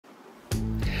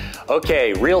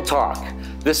Okay, real talk.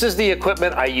 This is the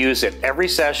equipment I use at every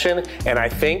session, and I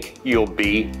think you'll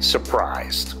be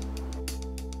surprised.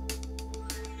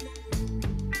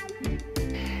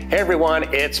 Hey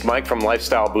everyone, it's Mike from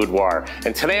Lifestyle Boudoir,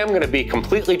 and today I'm going to be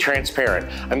completely transparent.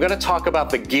 I'm going to talk about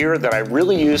the gear that I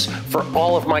really use for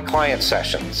all of my client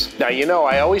sessions. Now, you know,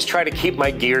 I always try to keep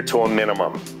my gear to a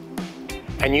minimum.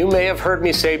 And you may have heard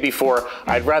me say before,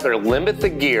 I'd rather limit the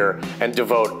gear and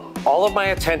devote all of my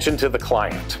attention to the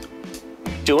client.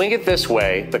 Doing it this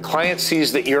way, the client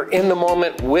sees that you're in the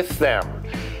moment with them,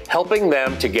 helping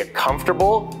them to get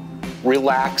comfortable,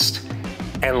 relaxed,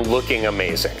 and looking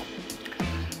amazing.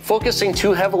 Focusing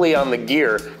too heavily on the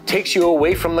gear takes you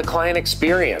away from the client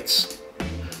experience.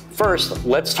 First,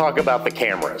 let's talk about the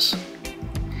cameras.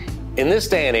 In this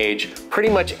day and age, pretty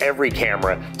much every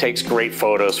camera takes great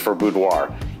photos for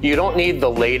boudoir. You don't need the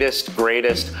latest,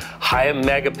 greatest, high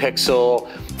megapixel,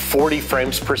 40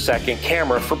 frames per second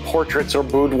camera for portraits or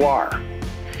boudoir.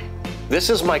 This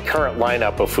is my current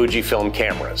lineup of Fujifilm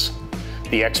cameras.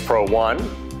 The X Pro 1,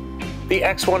 the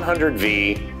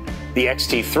X100V, the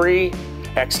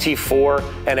X-T3,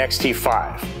 X-T4, and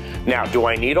X-T5. Now, do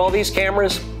I need all these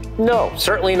cameras? No,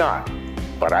 certainly not,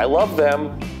 but I love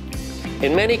them.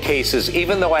 In many cases,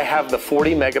 even though I have the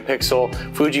 40 megapixel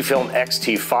Fujifilm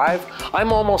X-T5,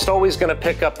 I'm almost always going to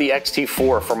pick up the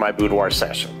X-T4 for my boudoir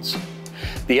sessions.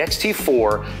 The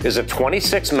X-T4 is a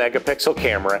 26 megapixel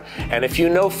camera, and if you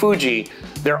know Fuji,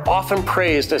 they're often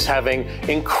praised as having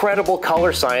incredible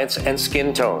color science and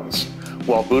skin tones,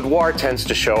 while boudoir tends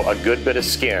to show a good bit of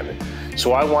skin,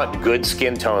 so I want good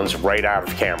skin tones right out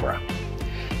of camera.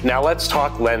 Now let's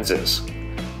talk lenses.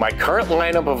 My current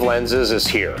lineup of lenses is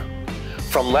here.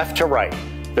 From left to right,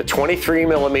 the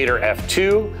 23mm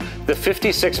f2, the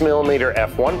 56mm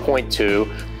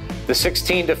f1.2, the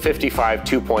 16 to 55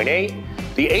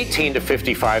 2.8, the 18 to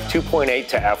 55 2.8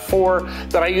 to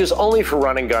f4 that I use only for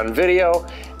run and gun video,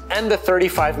 and the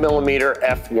 35mm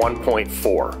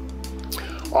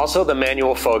f1.4. Also the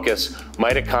manual focus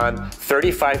Mitakon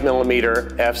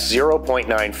 35mm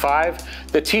f0.95,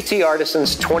 the TT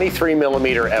Artisans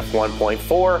 23mm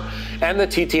f1.4, and the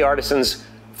TT Artisans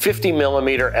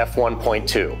 50mm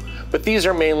f1.2, but these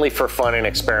are mainly for fun and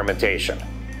experimentation.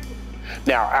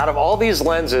 Now, out of all these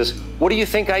lenses, what do you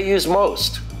think I use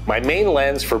most? My main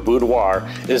lens for boudoir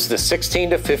is the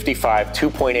 16 to 55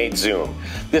 2.8 zoom.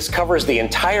 This covers the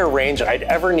entire range I'd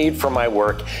ever need for my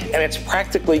work, and it's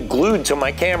practically glued to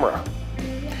my camera.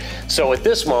 So at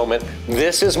this moment,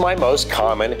 this is my most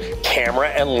common camera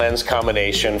and lens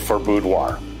combination for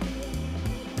boudoir.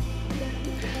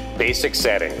 Basic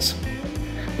settings.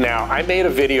 Now, I made a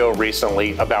video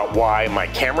recently about why my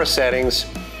camera settings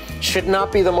should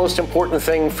not be the most important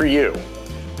thing for you.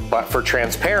 But for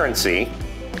transparency,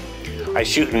 I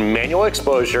shoot in manual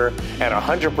exposure and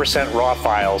 100% RAW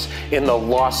files in the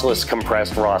lossless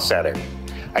compressed RAW setting.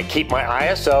 I keep my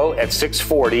ISO at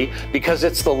 640 because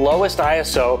it's the lowest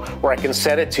ISO where I can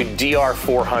set it to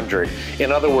DR400.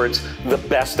 In other words, the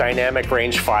best dynamic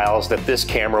range files that this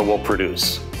camera will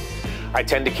produce. I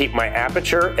tend to keep my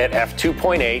aperture at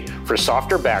f2.8 for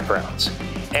softer backgrounds.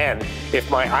 And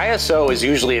if my ISO is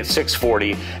usually at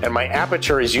 640 and my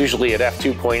aperture is usually at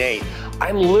f2.8,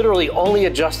 I'm literally only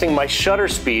adjusting my shutter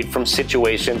speed from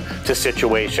situation to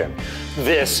situation.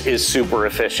 This is super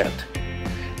efficient.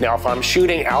 Now, if I'm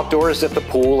shooting outdoors at the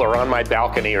pool or on my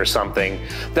balcony or something,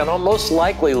 then I'll most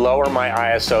likely lower my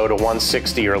ISO to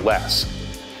 160 or less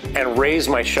and raise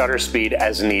my shutter speed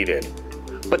as needed.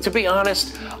 But to be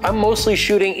honest, I'm mostly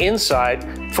shooting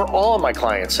inside for all of my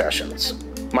client sessions.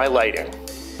 My lighting.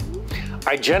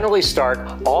 I generally start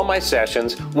all my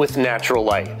sessions with natural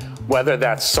light, whether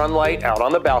that's sunlight out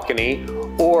on the balcony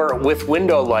or with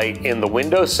window light in the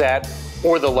window set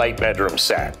or the light bedroom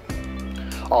set.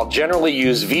 I'll generally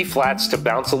use V-flats to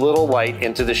bounce a little light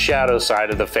into the shadow side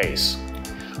of the face.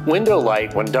 Window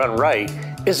light, when done right,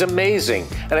 is amazing,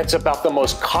 and it's about the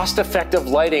most cost-effective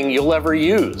lighting you'll ever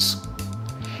use.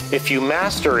 If you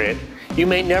master it, you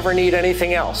may never need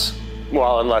anything else.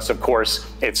 Well, unless of course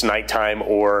it's nighttime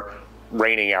or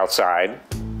raining outside.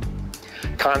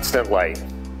 Constant light.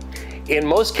 In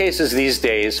most cases these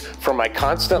days, for my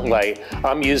constant light,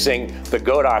 I'm using the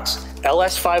Godox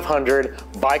LS500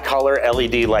 bicolor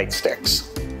LED light sticks.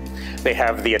 They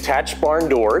have the attached barn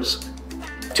doors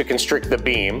to constrict the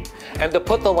beam and to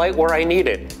put the light where I need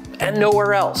it and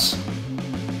nowhere else.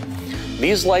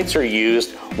 These lights are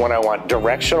used when I want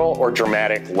directional or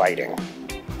dramatic lighting.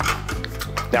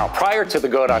 Now, prior to the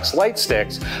Godox light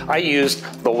sticks, I used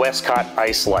the Westcott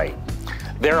Ice Light.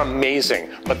 They're amazing,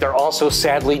 but they're also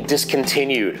sadly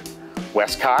discontinued.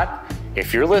 Westcott,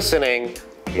 if you're listening,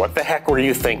 what the heck were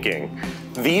you thinking?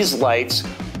 these lights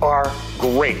are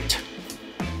great.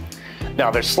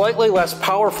 Now they're slightly less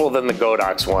powerful than the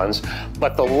Godox ones,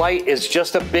 but the light is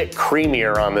just a bit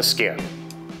creamier on the skin.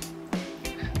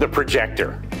 The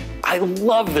projector. I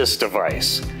love this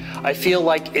device. I feel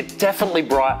like it definitely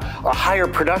brought a higher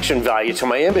production value to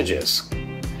my images.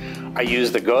 I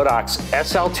use the Godox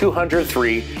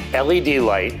SL203 LED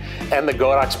light and the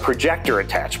Godox projector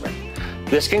attachment.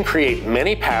 This can create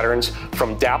many patterns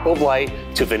from dappled light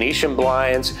to Venetian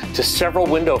blinds to several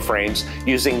window frames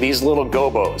using these little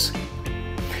gobos.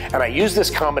 And I use this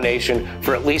combination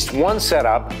for at least one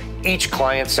setup each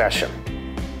client session.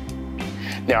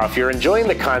 Now, if you're enjoying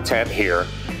the content here,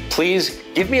 please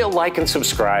give me a like and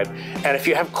subscribe. And if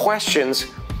you have questions,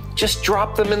 just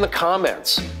drop them in the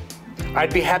comments.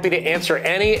 I'd be happy to answer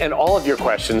any and all of your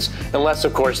questions, unless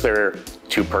of course they're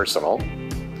too personal.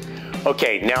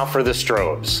 Okay, now for the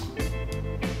strobes.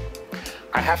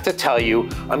 I have to tell you,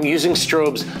 I'm using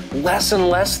strobes less and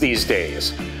less these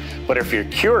days. But if you're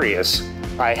curious,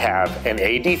 I have an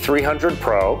AD300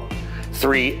 Pro,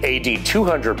 3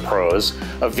 AD200 Pros,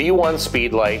 a V1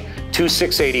 speedlight, 2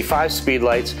 685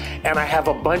 speedlights, and I have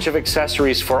a bunch of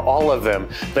accessories for all of them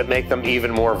that make them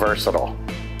even more versatile.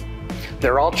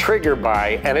 They're all triggered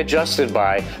by and adjusted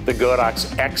by the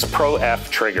Godox X Pro F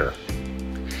trigger.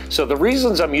 So the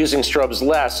reasons I'm using strobes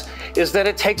less is that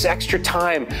it takes extra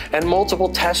time and multiple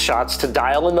test shots to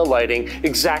dial in the lighting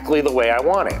exactly the way I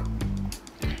want it.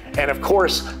 And of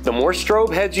course, the more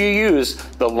strobe heads you use,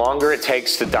 the longer it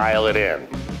takes to dial it in.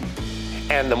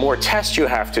 And the more tests you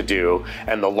have to do,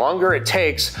 and the longer it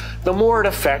takes, the more it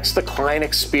affects the client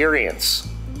experience.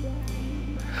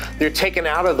 They're taken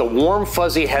out of the warm,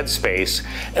 fuzzy headspace,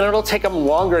 and it'll take them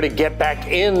longer to get back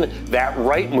in that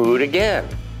right mood again.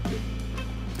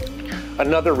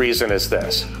 Another reason is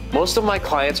this. Most of my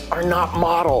clients are not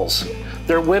models.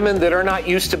 They're women that are not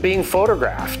used to being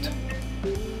photographed.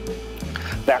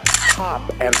 That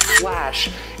pop and flash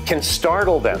can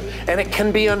startle them, and it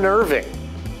can be unnerving.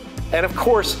 And of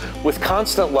course, with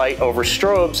constant light over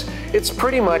strobes, it's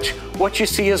pretty much what you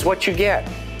see is what you get.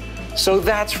 So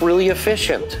that's really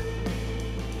efficient.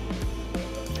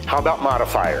 How about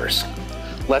modifiers?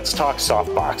 Let's talk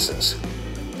softboxes.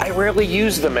 I rarely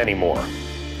use them anymore.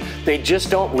 They just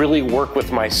don't really work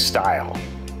with my style.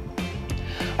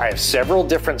 I have several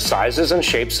different sizes and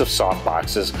shapes of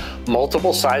softboxes,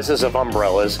 multiple sizes of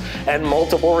umbrellas, and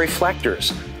multiple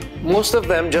reflectors. Most of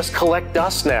them just collect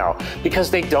dust now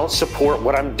because they don't support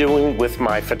what I'm doing with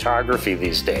my photography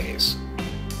these days.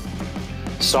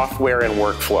 Software and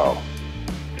workflow.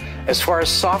 As far as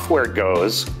software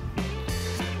goes,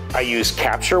 I use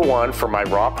Capture One for my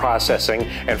raw processing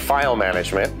and file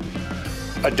management,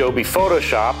 Adobe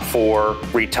Photoshop for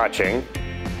retouching,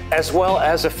 as well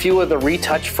as a few of the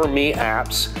Retouch for Me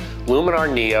apps,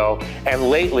 Luminar Neo, and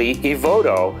lately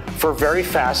Evoto for very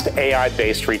fast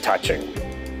AI-based retouching.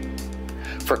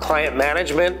 For client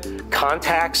management,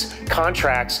 contacts,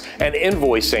 contracts, and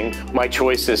invoicing, my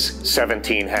choice is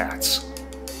 17 hats.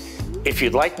 If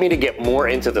you'd like me to get more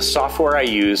into the software I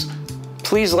use,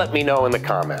 please let me know in the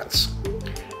comments.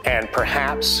 And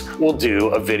perhaps we'll do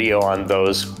a video on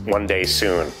those one day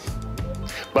soon.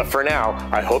 But for now,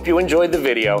 I hope you enjoyed the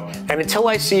video, and until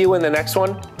I see you in the next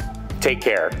one, take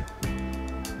care.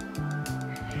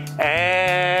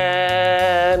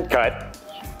 And cut.